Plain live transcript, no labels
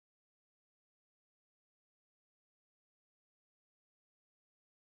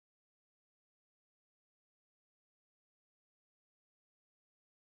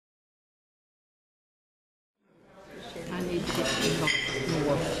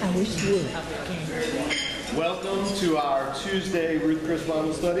wish you would. Welcome to our Tuesday Ruth Chris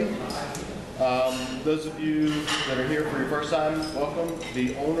Bible study. Those of you that are here for your first time, welcome.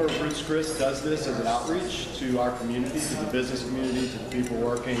 The owner of Ruth Chris does this as an outreach to our community, to the business community, to the people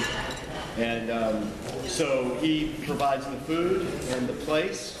working. And so he provides the food and the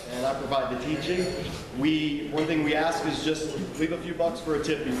place, and I provide the teaching. One thing we ask is just leave a few bucks for a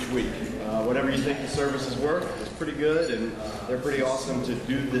tip each week. Whatever you think the service is worth, it's pretty good, and they're pretty awesome to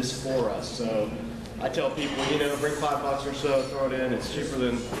do this for us. So I tell people, bring $5 or so, throw it in. It's cheaper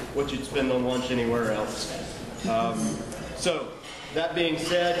than what you'd spend on lunch anywhere else. So that being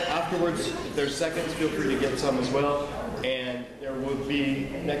said, afterwards, if there's seconds, feel free to get some as well. And there will be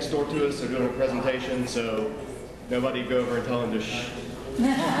next door to us, they're doing a presentation, so nobody go over and tell them to shh.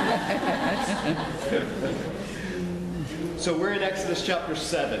 So we're in Exodus chapter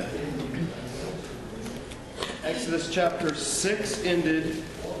 7. Exodus chapter 6 ended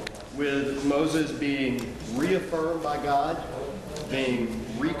with Moses being reaffirmed by God, being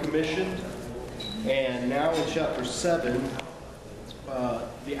recommissioned, and now in chapter 7,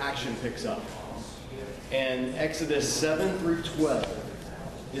 the action picks up. And Exodus 7 through 12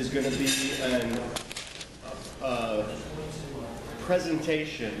 is going to be a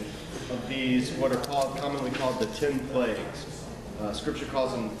presentation of these, what are commonly called the 10 plagues. Scripture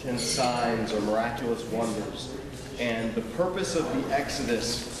calls them 10 signs or miraculous wonders. And the purpose of the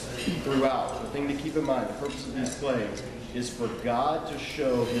Exodus throughout, the thing to keep in mind, the purpose of these plagues is for God to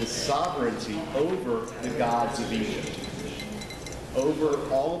show his sovereignty over the gods of Egypt, over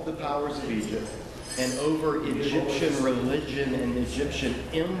all of the powers of Egypt, and over Egyptian religion and Egyptian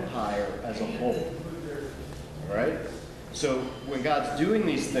empire as a whole. All right? So when God's doing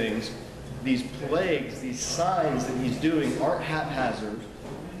these things, these plagues, these signs that he's doing aren't haphazard.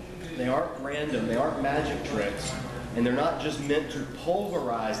 They aren't random. They aren't magic tricks. And they're not just meant to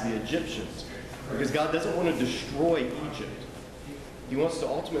pulverize the Egyptians. Because God doesn't want to destroy Egypt. He wants to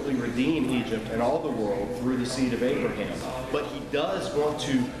ultimately redeem Egypt and all the world through the seed of Abraham. But he does want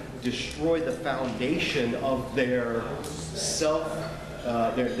to destroy the foundation of their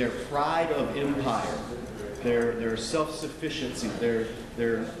their pride of empire, their self-sufficiency,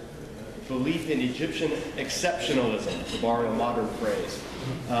 their belief in Egyptian exceptionalism, to borrow a modern phrase.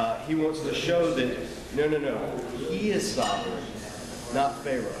 He wants to show that no, he is sovereign, not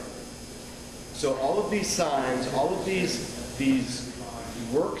Pharaoh. So all of these signs, all of these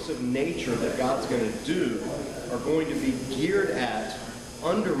works of nature that God's going to do are going to be geared at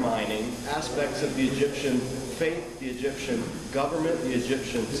undermining aspects of the Egyptian faith, the Egyptian government, the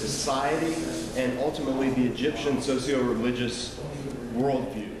Egyptian society, and ultimately the Egyptian socio-religious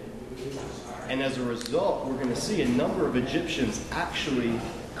worldview. And as a result, we're going to see a number of Egyptians actually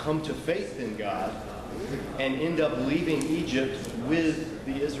come to faith in God and end up leaving Egypt with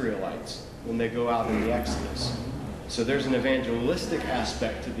the Israelites when they go out in the Exodus. So there's an evangelistic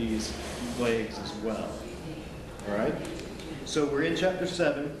aspect to these plagues as well. All right? So we're in chapter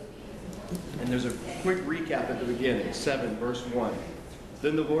 7, and there's a quick recap at the beginning, 7 verse 1.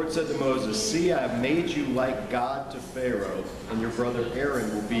 Then the Lord said to Moses, "See, I have made you like God to Pharaoh, and your brother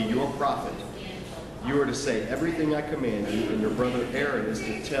Aaron will be your prophet. You are to say everything I command you, and your brother Aaron is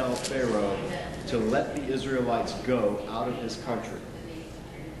to tell Pharaoh to let the Israelites go out of his country.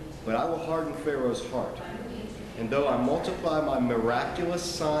 But I will harden Pharaoh's heart, and though I multiply my miraculous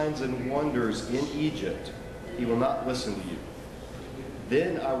signs and wonders in Egypt, he will not listen to you.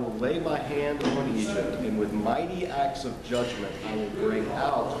 Then I will lay my hand on Egypt, and with mighty acts of judgment I will bring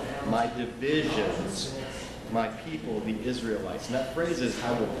out my divisions, my people, the Israelites." And that phrase is,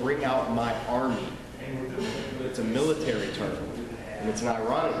 "I will bring out my army." It's a military term, and it's an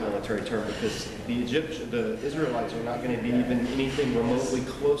ironic military term because the Israelites are not going to be even anything remotely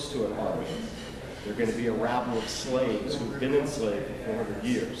close to an army. They're going to be a rabble of slaves who've been enslaved for 400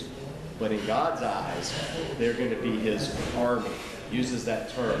 years. But in God's eyes, they're going to be his army. Uses that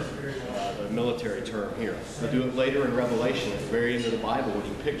term, the military term here. We'll do it later in Revelation, at the very end of the Bible, when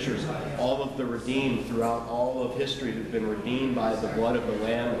he pictures all of the redeemed throughout all of history who've been redeemed by the blood of the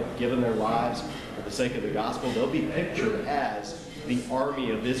Lamb, who've given their lives for the sake of the gospel. They'll be pictured as the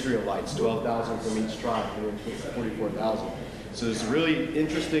army of Israelites, 12,000 from each tribe, 44,000. So there's really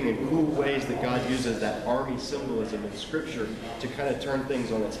interesting and cool ways that God uses that army symbolism in Scripture to kind of turn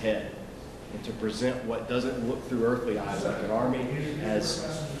things on its head, and to present what doesn't look through earthly eyes like an army as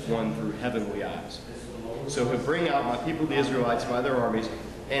one through heavenly eyes. So he'll bring out my people, the Israelites, by their armies,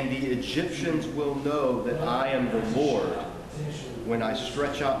 and the Egyptians will know that I am the Lord when I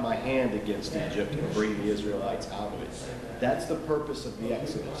stretch out my hand against Egypt and bring the Israelites out of it. That's the purpose of the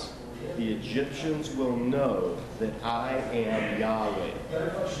Exodus. the Egyptians will know that I am Yahweh.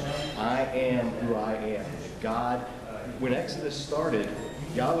 I am who I am. God, when Exodus started,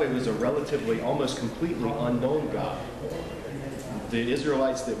 Yahweh was a relatively, almost completely unknown God. The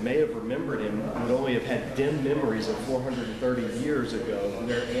Israelites that may have remembered him would only have had dim memories of 430 years ago when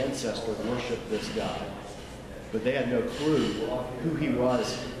their ancestor worshiped this God. But they had no clue who he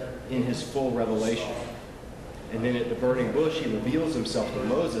was in his full revelation. And then at the burning bush, he reveals himself to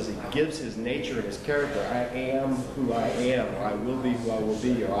Moses. He gives his nature and his character. I am who I am, or I will be who I will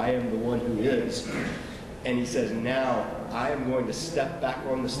be, or I am the one who is. And he says, now I am going to step back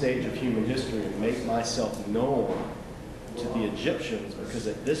on the stage of human history and make myself known to the Egyptians, because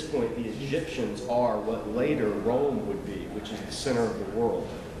at this point the Egyptians are what later Rome would be, which is the center of the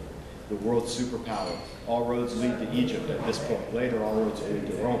world's superpower. All roads lead to Egypt at this point. Later, all roads lead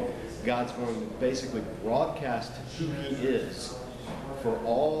to Rome. God's going to basically broadcast who he is for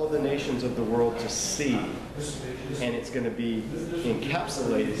all the nations of the world to see, and it's going to be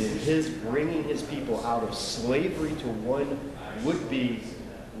encapsulated in his bringing his people out of slavery to one would-be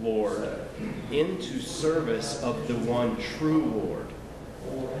Lord into service of the one true Lord.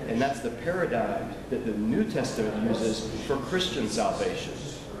 And that's the paradigm that the New Testament uses for Christian salvation.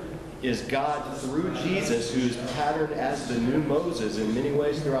 Is God, through Jesus, who is patterned as the new Moses in many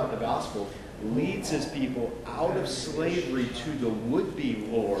ways throughout the gospel, leads his people out of slavery to the would-be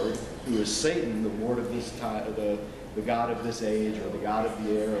Lord, who is Satan, the Lord of this time, the God of this age, or the God of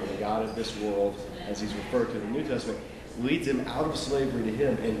the air, or the God of this world, as he's referred to in the New Testament, leads him out of slavery to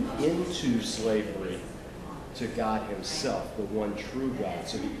him and into slavery to God himself, the one true God.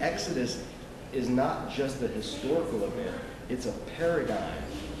 So the Exodus is not just a historical event, it's a paradigm.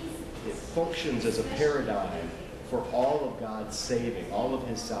 It functions as a paradigm for all of God's saving, all of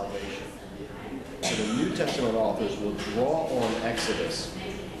his salvation. So the New Testament authors will draw on Exodus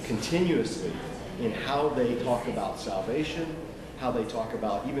continuously in how they talk about salvation, how they talk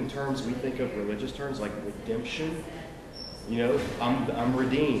about even terms we think of, religious terms like redemption. You know, I'm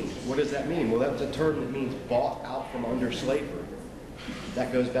redeemed. What does that mean? Well, that's a term that means bought out from under slavery.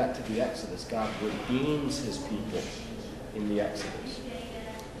 That goes back to the Exodus. God redeems his people in the Exodus.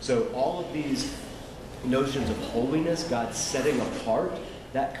 So all of these notions of holiness, God setting apart,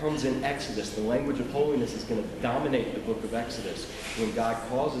 that comes in Exodus. The language of holiness is going to dominate the book of Exodus when God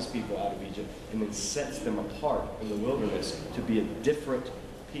causes people out of Egypt and then sets them apart in the wilderness to be a different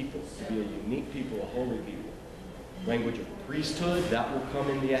people, to be a unique people, a holy people. Language of priesthood, that will come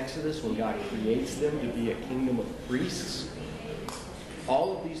in the Exodus when God creates them to be a kingdom of priests.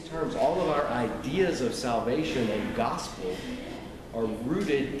 All of these terms, all of our ideas of salvation and gospel are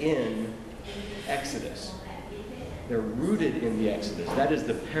rooted in Exodus. They're rooted in the Exodus. That is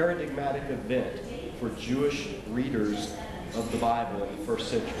the paradigmatic event for Jewish readers of the Bible in the first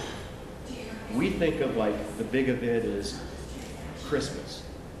century. We think of like the big event is Christmas,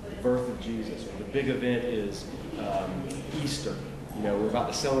 the birth of Jesus, or the big event is Easter. You know, we're about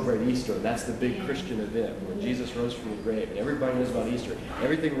to celebrate Easter, and that's the big Christian event where Jesus rose from the grave, and everybody knows about Easter.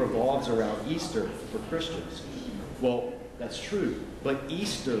 Everything revolves around Easter for Christians. Well, that's true, but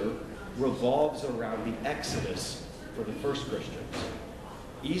Easter revolves around the Exodus for the first Christians.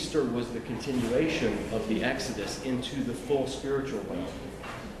 Easter was the continuation of the Exodus into the full spiritual realm.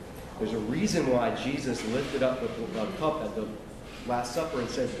 There's a reason why Jesus lifted up the cup at the Last Supper and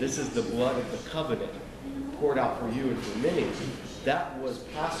said, "This is the blood of the covenant poured out for you and for many." That was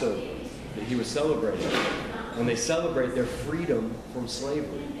Passover that he was celebrating. When they celebrate their freedom from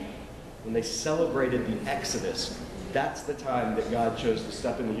slavery, when they celebrated the Exodus, that's the time that God chose to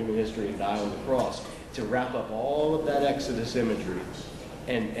step into human history and die on the cross, to wrap up all of that Exodus imagery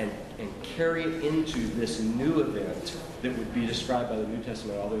and carry it into this new event that would be described by the New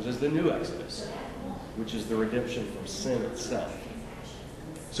Testament authors as the new Exodus, which is the redemption from sin itself.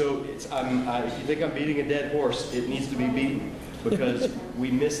 So if you think I'm beating a dead horse, it needs to be beaten, because we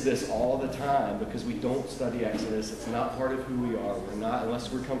miss this all the time because we don't study Exodus. It's not part of who we are. We're not,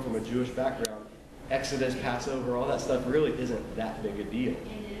 unless we come from a Jewish background. Exodus, Passover, all that stuff really isn't that big a deal.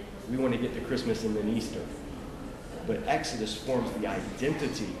 We want to get to Christmas and then Easter. But Exodus forms the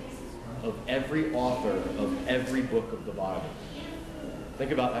identity of every author of every book of the Bible. Think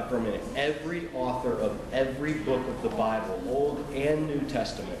about that for a minute. Every author of every book of the Bible, Old and New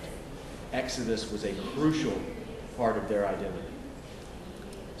Testament, Exodus was a crucial part of their identity.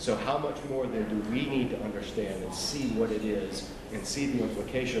 So how much more then do we need to understand and see what it is and see the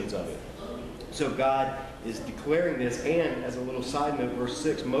implications of it? So God is declaring this, and as a little side note, verse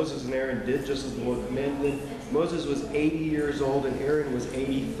 6, Moses and Aaron did just as the Lord commanded them. Moses was 80 years old and Aaron was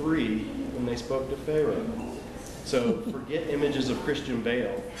 83 when they spoke to Pharaoh. So forget images of Christian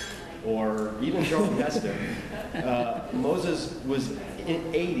Bale. or even Charlton Heston. Moses was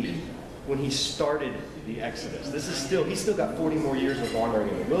 80 when he started the Exodus. He's still got 40 more years of wandering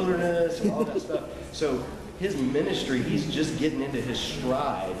in the wilderness and all that stuff. So his ministry, he's just getting into his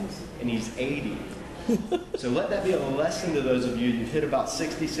stride, and he's 80. So let that be a lesson to those of you. You've hit about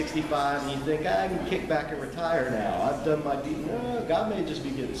 60, 65, and you think, I can kick back and retire now. I've done my deed. No, God may just be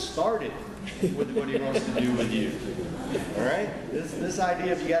getting started with what he wants to do with you. All right? This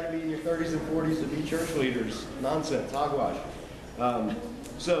idea of you got to be in your 30s and 40s to be church leaders, nonsense, hogwash.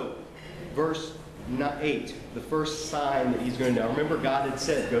 So, verse 8, the first sign that he's going to know. Remember, God had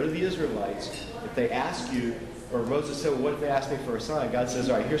said, go to the Israelites. If they ask you, or Moses said, well, what if they ask me for a sign? God says,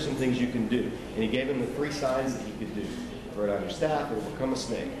 all right, here's some things you can do. And he gave him the 3 signs that he could do. Throw it on your staff, it will become a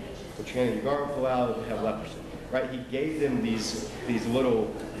snake. Put your hand in your garment, pull out, it will have leprosy. Right? He gave them these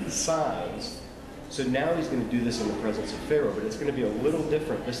little signs. So now he's going to do this in the presence of Pharaoh, but it's going to be a little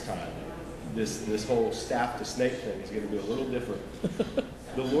different this time. This whole staff to snake thing is going to be a little different.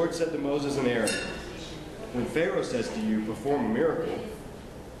 The Lord said to Moses and Aaron, when Pharaoh says to you, perform a miracle,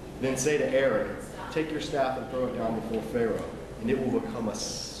 then say to Aaron, take your staff and throw it down before Pharaoh, and it will become a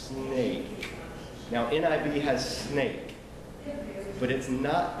snake. Now, NIV has snake, but it's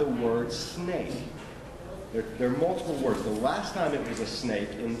not the word snake. There are multiple words. The last time it was a snake,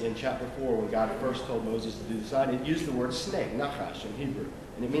 in chapter 4, when God first told Moses to do the sign, it used the word snake, nachash in Hebrew,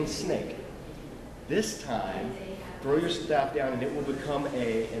 and it means snake. This time, throw your staff down and it will become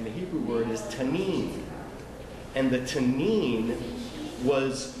and the Hebrew word is tanin. And the tanin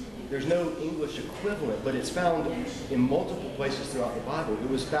there's no English equivalent, but it's found in multiple places throughout the Bible. It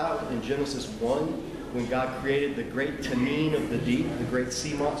was found in Genesis 1 when God created the great tanin of the deep, the great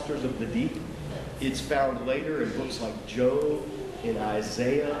sea monsters of the deep. It's found later in books like Job, in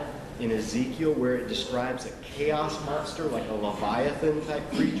Isaiah, in Ezekiel, where it describes a chaos monster, like a Leviathan type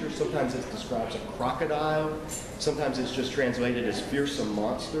creature. Sometimes it describes a crocodile. Sometimes it's just translated as fearsome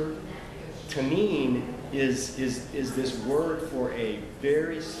monster. Tanin is this word for a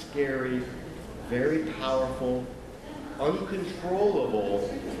very scary, very powerful, uncontrollable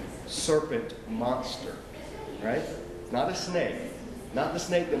serpent monster, right? It's not a snake. Not the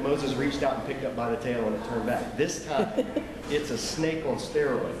snake that Moses reached out and picked up by the tail and it turned back. This time, it's a snake on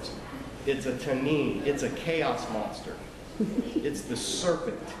steroids. It's a tanin. It's a chaos monster. It's the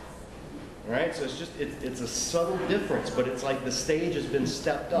serpent. All right? So it's a subtle difference, but it's like the stage has been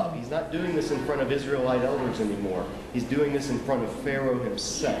stepped up. He's not doing this in front of Israelite elders anymore. He's doing this in front of Pharaoh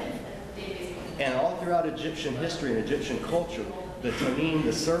himself. And all throughout Egyptian history and Egyptian culture, the tanin,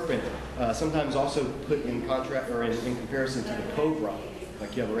 the serpent, sometimes also put in contrast or in comparison to the cobra.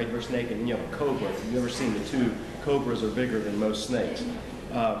 Like you have a regular snake and then you have a cobra. If you've ever seen the two, cobras are bigger than most snakes.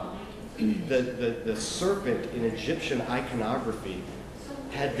 The serpent in Egyptian iconography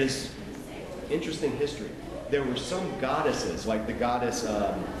had this interesting history. There were some goddesses, like the goddess,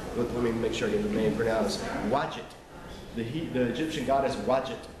 let me make sure I get the name pronounced, Wadjet. The Egyptian goddess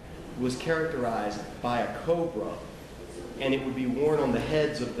Wadjet was characterized by a cobra, and it would be worn on the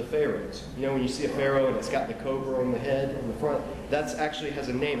heads of the pharaohs. You know, when you see a pharaoh and it's got the cobra on the head in the front, that actually has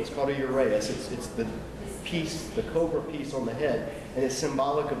a name. It's called a uraeus. It's the piece, the cobra piece on the head, and it's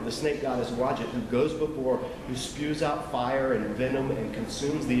symbolic of the snake goddess Wadjet, who goes before, who spews out fire and venom and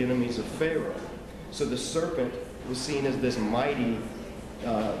consumes the enemies of Pharaoh. So the serpent was seen as this mighty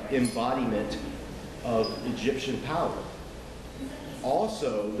embodiment of Egyptian power.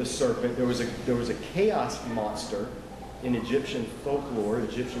 Also, the serpent, there was a chaos monster in Egyptian folklore,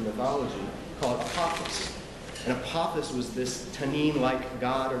 Egyptian mythology, called Apophis. And Apophis was this tanin-like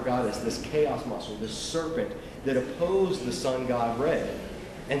god or goddess, this chaos monster, this serpent that opposed the sun god Re.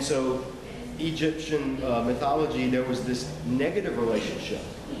 And so, Egyptian mythology, there was this negative relationship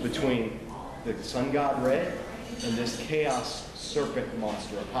between the sun god Re and this chaos serpent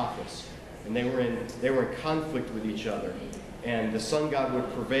monster, Apophis. And they were in conflict with each other. And the sun god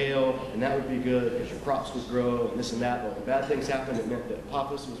would prevail, and that would be good because your crops would grow, and this and that. But when bad things happened, it meant that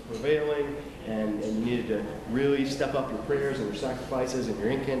Apophis was prevailing, and you needed to really step up your prayers and your sacrifices and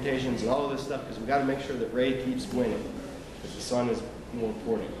your incantations and all of this stuff, because we've got to make sure that Re keeps winning, because the sun is more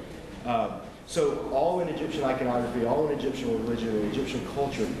important. So all in Egyptian iconography, all in Egyptian religion and Egyptian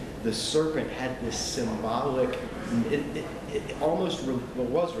culture, the serpent had this symbolic, it almost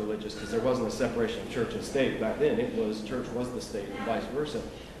was religious, because there wasn't a separation of church and state. Back then, church was the state and vice versa.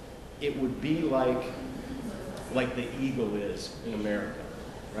 It would be like the eagle is in America,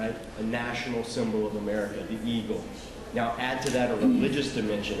 right? A national symbol of America, the eagle. Now add to that a religious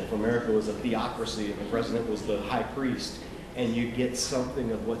dimension. If America was a theocracy and the president was the high priest, and you get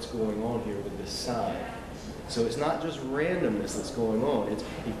something of what's going on here with this sign. So it's not just randomness that's going on. It's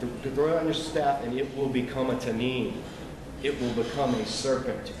you throw it on your staff and it will become a tanin. It will become a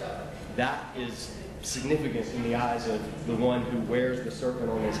serpent. That is significant in the eyes of the one who wears the serpent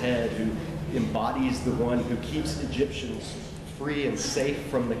on his head, who embodies the one who keeps Egyptians free and safe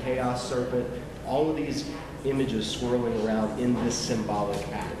from the chaos serpent. All of these images swirling around in this symbolic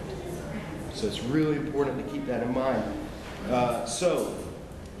act. So it's really important to keep that in mind. So,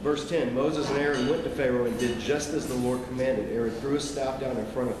 verse 10, Moses and Aaron went to Pharaoh and did just as the Lord commanded. Aaron threw his staff down in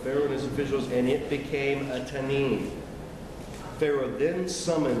front of Pharaoh and his officials, and it became a tanin. Pharaoh then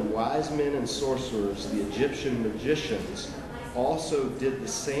summoned wise men and sorcerers. The Egyptian magicians also did the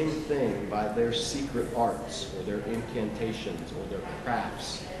same thing by their secret arts, or their incantations, or their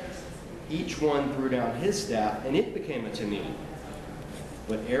crafts. Each one threw down his staff, and it became a tanin.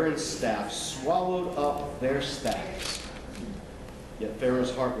 But Aaron's staff swallowed up their staffs. Yet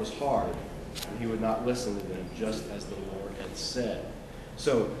Pharaoh's heart was hard, and he would not listen to them, just as the Lord had said.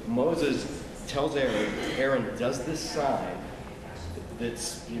 So Moses tells Aaron does this sign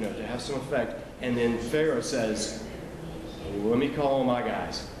that's, to have some effect, and then Pharaoh says, let me call all my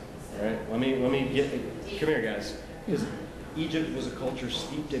guys. All right, come here, guys. Because Egypt was a culture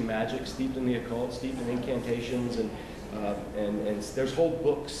steeped in magic, steeped in the occult, steeped in incantations, and there's whole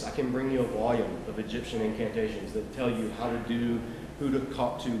books. I can bring you a volume of Egyptian incantations that tell you how to do, who to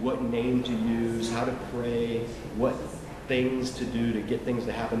talk to, what name to use, how to pray, what things to do to get things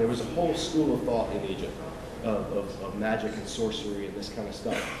to happen. There was a whole school of thought in Egypt of magic and sorcery and this kind of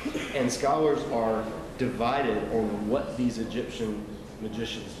stuff. And scholars are divided on what these Egyptian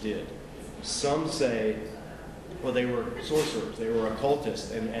magicians did. Some say, well, they were sorcerers, they were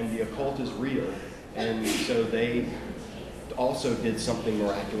occultists, and the occult is real. And so they also did something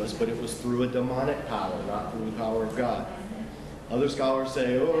miraculous, but it was through a demonic power, not through the power of God. Other scholars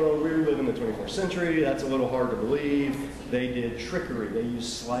say, oh, we live in the 21st century, that's a little hard to believe. They did trickery, they used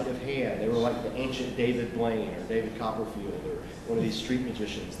sleight of hand. They were like the ancient David Blaine or David Copperfield or one of these street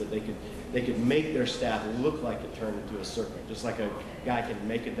magicians, that they could make their staff look like it turned into a serpent, just like a guy can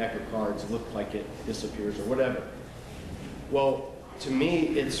make a deck of cards look like it disappears or whatever. Well, to me,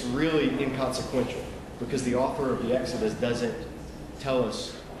 it's really inconsequential, because the author of the Exodus doesn't tell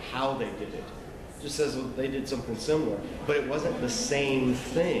us how they did it. It just says they did something similar, but it wasn't the same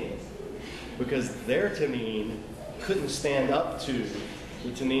thing, because their tanin couldn't stand up to the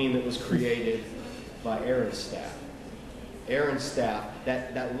tanin that was created by Aaron's staff. Aaron's staff,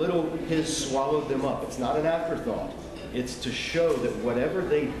 that little his swallowed them up. It's not an afterthought. It's to show that whatever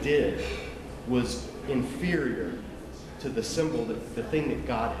they did was inferior to the symbol, the thing that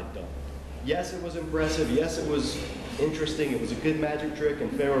God had done. Yes, it was impressive. Yes, it was interesting. It was a good magic trick,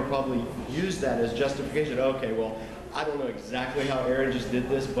 and Pharaoh probably used that as justification. Okay, well, I don't know exactly how Aaron just did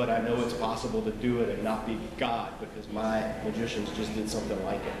this, but I know it's possible to do it and not be God, because my magicians just did something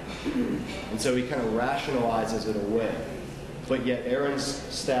like it. And so he kind of rationalizes it away. But yet Aaron's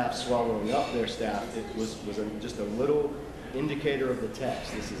staff swallowing up their staff, it was just a little indicator of the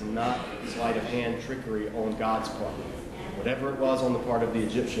text. This is not sleight of hand trickery on God's part. Whatever it was on the part of the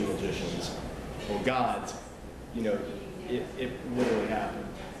Egyptian magicians, or God's, it literally happened.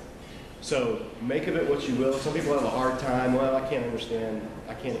 So make of it what you will. Some people have a hard time. Well, I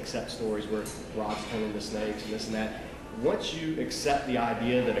can't accept stories where rods turn into snakes and this and that. Once you accept the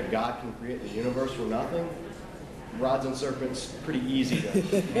idea that a God can create the universe from nothing, rods and serpents, pretty easy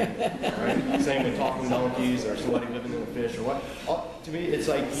to handle, right? Same with talking donkeys or somebody living in a fish or what. To me, it's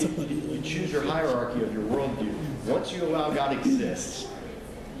like you choose your hierarchy of your worldview. Once you allow God exists,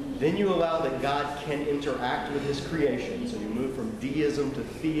 then you allow that God can interact with his creation. So you move from deism to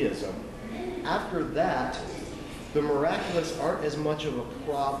theism. After that, the miraculous aren't as much of a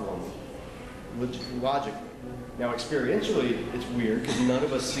problem logically. Now, experientially, it's weird because none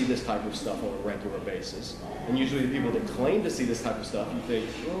of us see this type of stuff on a regular basis. And usually the people that claim to see this type of stuff, you think,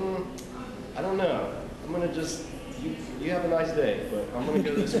 I don't know. I'm going to just, you have a nice day, but I'm going to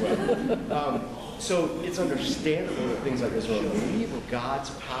go this way. So it's understandable that things like this are a relief of God's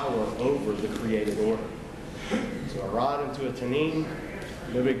power over the created order. So a rod into a tanin,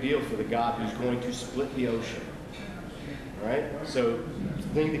 no big deal for the God who's going to split the ocean. All right? So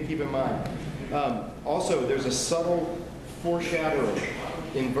thing to keep in mind. Also, there's a subtle foreshadowing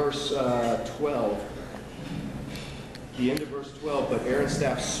in verse 12. The end of verse 12, but Aaron's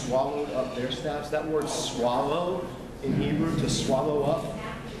staff swallowed up their staffs. That word swallow in Hebrew, to swallow up,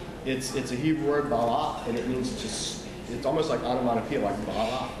 it's a Hebrew word, balak, and it means it's almost like onomatopoeia, like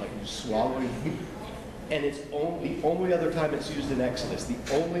balak, like you swallowing. And it's the only other time it's used in Exodus, the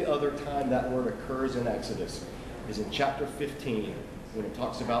only other time that word occurs in Exodus is in chapter 15, when it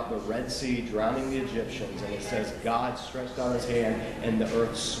talks about the Red Sea drowning the Egyptians, and it says God stretched out his hand and the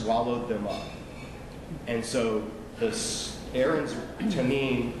earth swallowed them up. And so Aaron's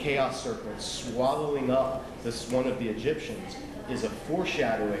Tanin chaos serpent swallowing up one of the Egyptians is a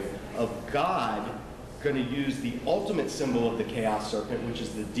foreshadowing of God going to use the ultimate symbol of the chaos serpent, which is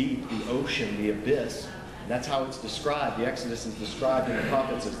the deep, the ocean, the abyss. And that's how it's described. The Exodus is described in the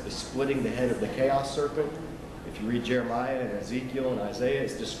prophets as the splitting the head of the chaos serpent. If you read Jeremiah and Ezekiel and Isaiah,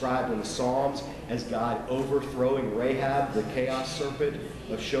 it's described in the Psalms as God overthrowing Rahab, the chaos serpent,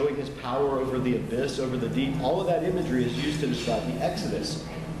 of showing his power over the abyss, over the deep. All of that imagery is used to describe the Exodus.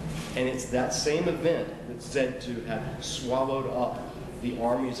 And it's that same event that's said to have swallowed up the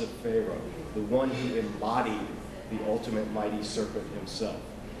armies of Pharaoh, the one who embodied the ultimate mighty serpent himself.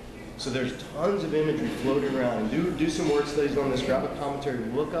 So there's tons of imagery floating around. And do some word studies on this. Grab a commentary.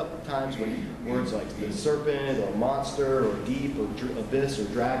 Look up times when words like the serpent or monster or deep or abyss or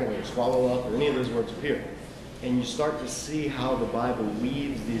dragon or swallow up or any of those words appear. And you start to see how the Bible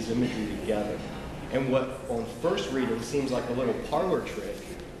weaves these imagery together. And what on first reading seems like a little parlor trick,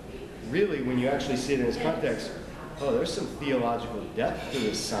 really when you actually see it in its context, oh, there's some theological depth to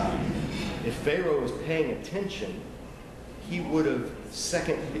this sign. If Pharaoh was paying attention, he would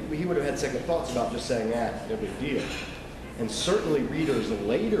have had second thoughts about just saying, no big deal. And certainly readers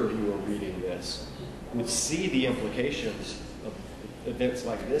later who are reading this would see the implications of events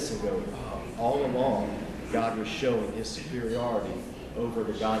like this and go, oh, all along, God was showing his superiority over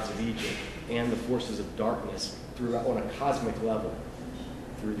the gods of Egypt and the forces of darkness throughout on a cosmic level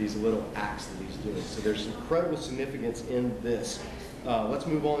through these little acts that he's doing. So there's incredible significance in this. Let's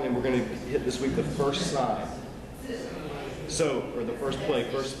move on, and we're going to hit this week the first sign. Or the first plague,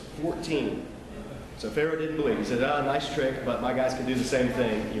 verse 14. So Pharaoh didn't believe. He said, nice trick, but my guys can do the same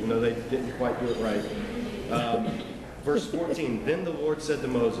thing, even though they didn't quite do it right. Verse 14, then the Lord said to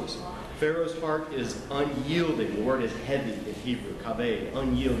Moses, Pharaoh's heart is unyielding. The word is heavy in Hebrew, kaveh,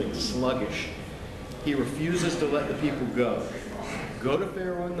 unyielding, sluggish. He refuses to let the people go. Go to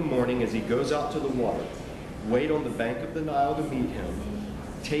Pharaoh in the morning as he goes out to the water. Wait on the bank of the Nile to meet him.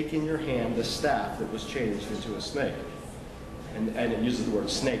 Take in your hand the staff that was changed into a snake. And it uses the word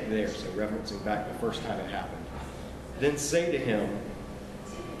snake there, so referencing back the first time it happened. Then say to him,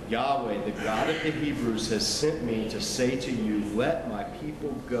 Yahweh, the God of the Hebrews, has sent me to say to you, let my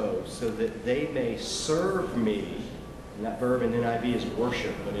people go so that they may serve me. And that verb in NIV is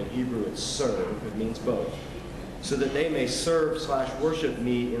worship, but in Hebrew it's serve. It means both. So that they may serve/worship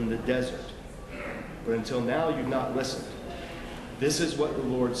me in the desert. But until now you've not listened. This is what the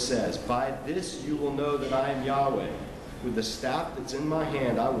Lord says. By this you will know that I am Yahweh. With the staff that's in my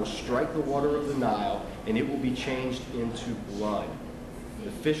hand, I will strike the water of the Nile, and it will be changed into blood. The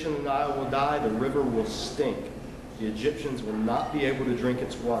fish in the Nile will die, the river will stink. The Egyptians will not be able to drink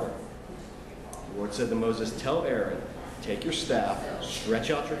its water. The Lord said to Moses, tell Aaron, take your staff, stretch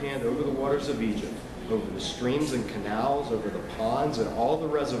out your hand over the waters of Egypt, over the streams and canals, over the ponds and all the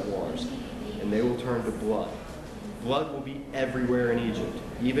reservoirs, and they will turn to blood. Blood will be everywhere in Egypt,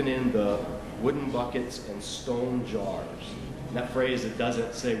 even in the wooden buckets and stone jars. And that phrase, it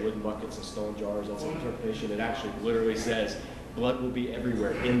doesn't say wooden buckets and stone jars. That's an interpretation. It actually literally says blood will be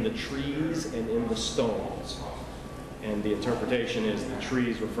everywhere, in the trees and in the stones. And the interpretation is the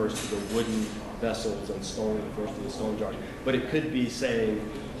trees refers to the wooden vessels and stone refers to the stone jars. But it could be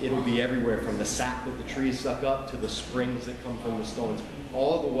saying it'll be everywhere, from the sap that the trees suck up to the springs that come from the stones.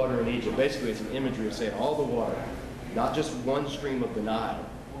 All the water in Egypt, basically it's an imagery of saying all the water, not just one stream of the Nile,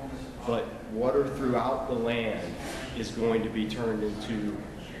 but water throughout the land is going to be turned into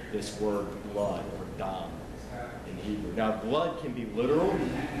this word blood, or dam in Hebrew. Now blood can be literal,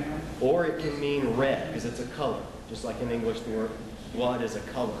 or it can mean red, because it's a color. Just like in English, the word blood is a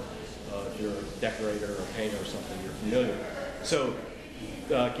color. If you're a decorator or a painter or something, you're familiar. So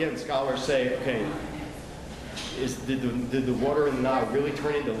again, scholars say, okay, did the water in the Nile really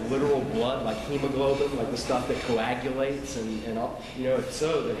turn into literal blood, like hemoglobin, like the stuff that coagulates and all? If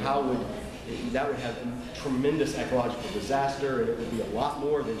so, then that would have a tremendous ecological disaster, and it would be a lot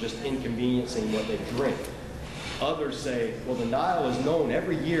more than just inconveniencing what they drink. Others say, well, the Nile is known,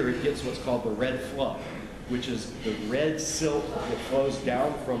 every year it gets what's called the red flood, which is the red silt that flows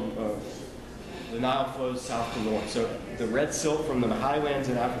down from the Nile flows south to north. So the red silt from the highlands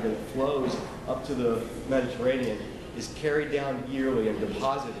in Africa that flows up to the Mediterranean is carried down yearly and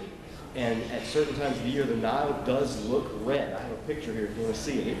deposited. And at certain times of the year, the Nile does look red. I have a picture here if you want to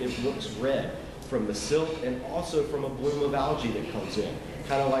see it. It looks red from the silt and also from a bloom of algae that comes in,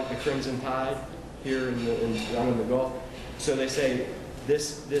 kind of like the crimson tide here down in the Gulf. So they say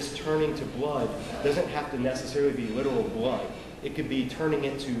this turning to blood doesn't have to necessarily be literal blood. It could be turning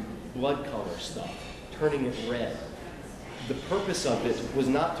it to blood color stuff, turning it red. The purpose of it was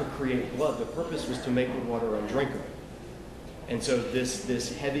not to create blood. The purpose was to make the water undrinkable. And so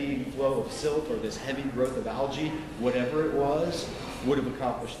this heavy flow of silt or this heavy growth of algae, whatever it was, would have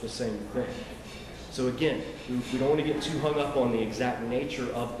accomplished the same thing. So again, we don't want to get too hung up on the exact nature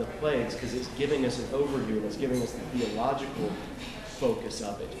of the plagues because it's giving us an overview and it's giving us the theological focus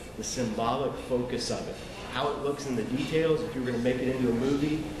of it, the symbolic focus of it. How it looks in the details, if you were going to make it into a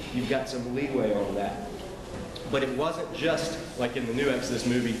movie, you've got some leeway on that. But it wasn't just like in the new Exodus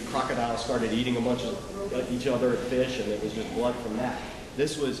movie, crocodiles started eating a bunch of each other fish and it was just blood from that.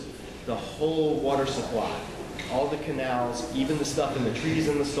 This was the whole water supply, all the canals, even the stuff in the trees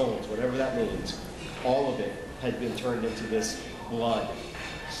and the stones, whatever that means, all of it had been turned into this blood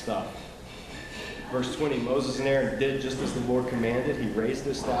stuff. Verse 20, Moses and Aaron did just as the Lord commanded. He raised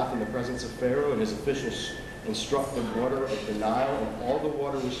his staff in the presence of Pharaoh and his officials and struck the water of the Nile, and all the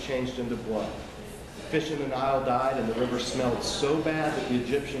water was changed into blood. Fish in the Nile died, and the river smelled so bad that the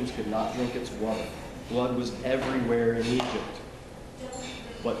Egyptians could not drink its water. Blood was everywhere in Egypt.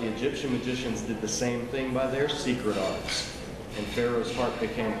 But the Egyptian magicians did the same thing by their secret arts. And Pharaoh's heart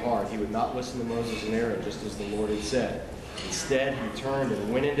became hard. He would not listen to Moses and Aaron, just as the Lord had said. Instead, he turned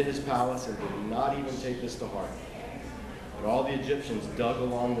and went into his palace and did not even take this to heart. But all the Egyptians dug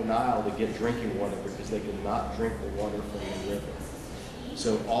along the Nile to get drinking water because they could not drink the water from the river.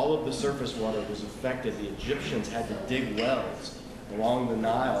 So all of the surface water was affected. The Egyptians had to dig wells along the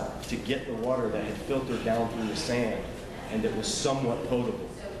Nile to get the water that had filtered down through the sand and that was somewhat potable.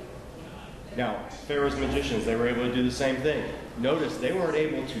 Now, Pharaoh's magicians, they were able to do the same thing. Notice they weren't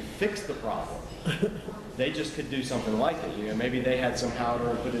able to fix the problem. They just could do something like it. You know, maybe they had some powder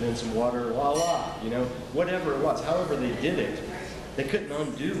and put it in some water, la la, you know, whatever it was. However they did it, they couldn't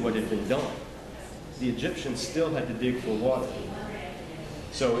undo what had been done. The Egyptians still had to dig for water.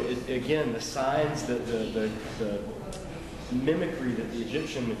 So again, the signs, the mimicry that the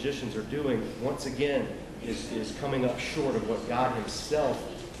Egyptian magicians are doing, once again, is coming up short of what God himself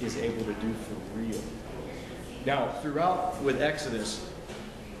is able to do for real. Now, throughout with Exodus,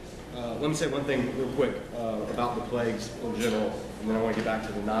 let me say one thing real quick about the plagues in general, and then I want to get back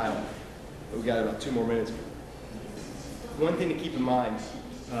to the Nile. We've got about 2 more minutes. One thing to keep in mind,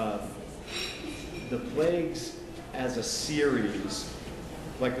 the plagues as a series,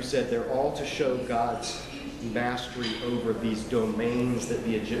 like we said, they're all to show God's mastery over these domains that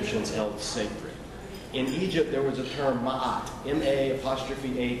the Egyptians held sacred. In Egypt, there was a term ma'at,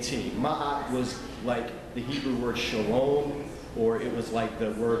 M-A'-A-T. Ma'at was like the Hebrew word shalom, or it was like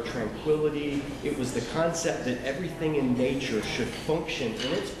the word tranquility. It was the concept that everything in nature should function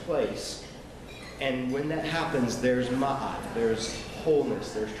in its place. And when that happens, there's ma'at, there's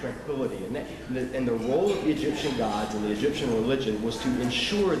wholeness, there's tranquility. And the role of the Egyptian gods and the Egyptian religion was to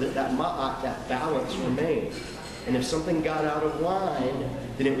ensure that that ma'at, that balance remained. And if something got out of line,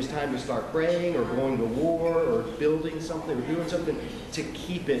 then it was time to start praying or going to war or building something or doing something to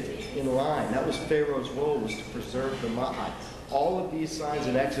keep it in line. That was Pharaoh's role, was to preserve the ma'at. All of these signs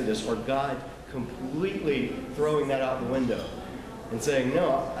in Exodus are God completely throwing that out the window and saying,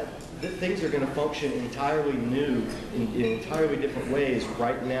 no, things are going to function entirely new, in entirely different ways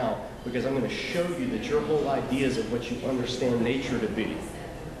right now, because I'm going to show you that your whole ideas of what you understand nature to be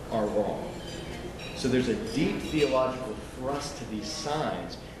are wrong. So there's a deep theological thrust to these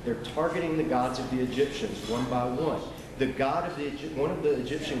signs. They're targeting the gods of the Egyptians one by one. The god of one of the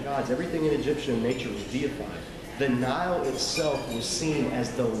Egyptian gods, everything in Egyptian nature was deified. The Nile itself was seen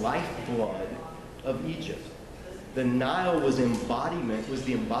as the lifeblood of Egypt. The Nile was the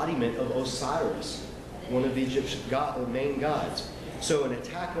embodiment of Osiris, one of the Egyptian main gods. So an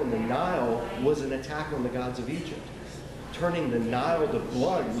attack on the Nile was an attack on the gods of Egypt. Turning the Nile to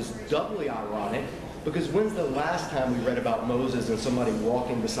blood was doubly ironic, because when's the last time we read about Moses and somebody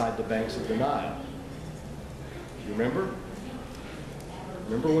walking beside the banks of the Nile? You remember?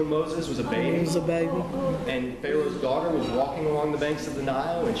 Remember when Moses was a baby? He was a baby. And Pharaoh's daughter was walking along the banks of the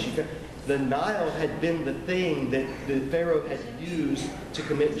Nile, and the Nile had been the thing that Pharaoh had used to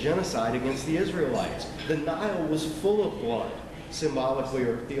commit genocide against the Israelites. The Nile was full of blood, symbolically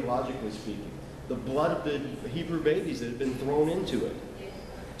or theologically speaking. The blood of the Hebrew babies that had been thrown into it.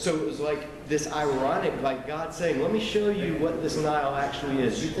 So it was like this ironic, like God saying, let me show you what this Nile actually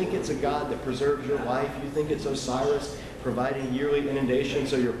is. You think it's a God that preserves your life. You think it's Osiris providing yearly inundation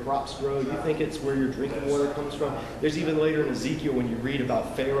so your crops grow. You think it's where your drinking water comes from. There's even later in Ezekiel when you read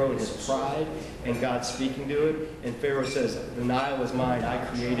about Pharaoh and his pride and God speaking to it. And Pharaoh says, the Nile is mine, I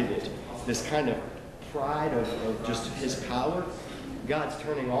created it. This kind of pride of just his power. God's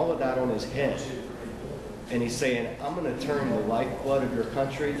turning all of that on his head. And he's saying, I'm going to turn the lifeblood of your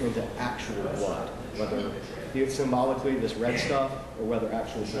country into actual blood. Whether it's symbolically this red stuff or whether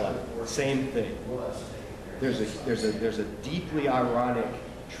actual blood. Same thing. There's a deeply ironic,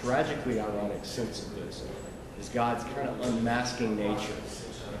 tragically ironic sense of this. Is God's kind of unmasking nature,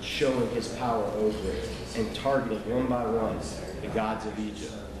 showing his power over it, and targeting one by one the gods of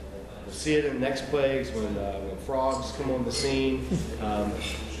Egypt. We'll see it in the next plagues when frogs come on the scene.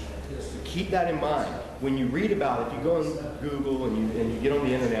 Keep that in mind. When you read about it, if you go on Google and you get on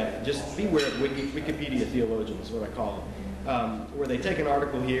the internet, just beware of Wikipedia theologians, is what I call them, where they take an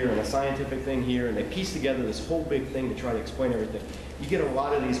article here and a scientific thing here, and they piece together this whole big thing to try to explain everything. You get a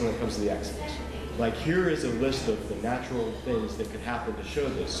lot of these when it comes to the Exodus. Like, here is a list of the natural things that could happen to show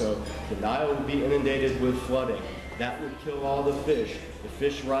this. So the Nile would be inundated with flooding. That would kill all the fish. The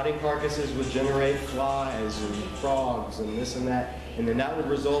fish rotting carcasses would generate flies and frogs and this and that. And then that would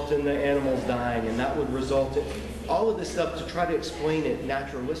result in the animals dying, and that would result in all of this stuff to try to explain it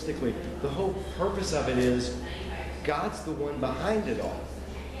naturalistically. The whole purpose of it is God's the one behind it all.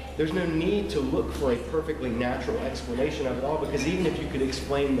 There's no need to look for a perfectly natural explanation of it all, because even if you could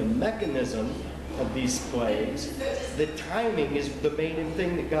explain the mechanism of these plagues, the timing is the main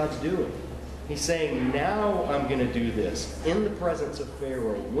thing that God's doing. He's saying, now I'm going to do this in the presence of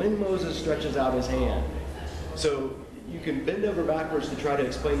Pharaoh when Moses stretches out his hand. So you can bend over backwards to try to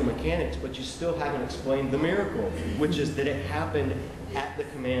explain the mechanics, but you still haven't explained the miracle, which is that it happened at the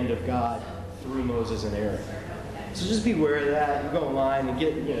command of God through Moses and Aaron. So just beware of that. You go online and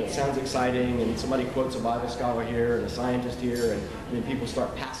get, it sounds exciting, and somebody quotes a Bible scholar here and a scientist here, and then people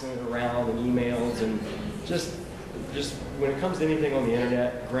start passing it around in emails, and just when it comes to anything on the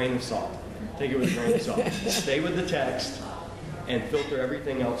internet, grain of salt. Take it with a grain of salt. Stay with the text and filter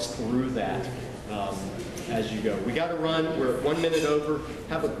everything else through that as you go. We got to run. We're 1 minute over.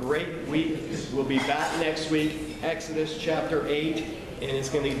 Have a great week. We'll be back next week, Exodus chapter 8, and it's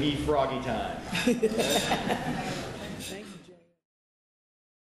going to be froggy time.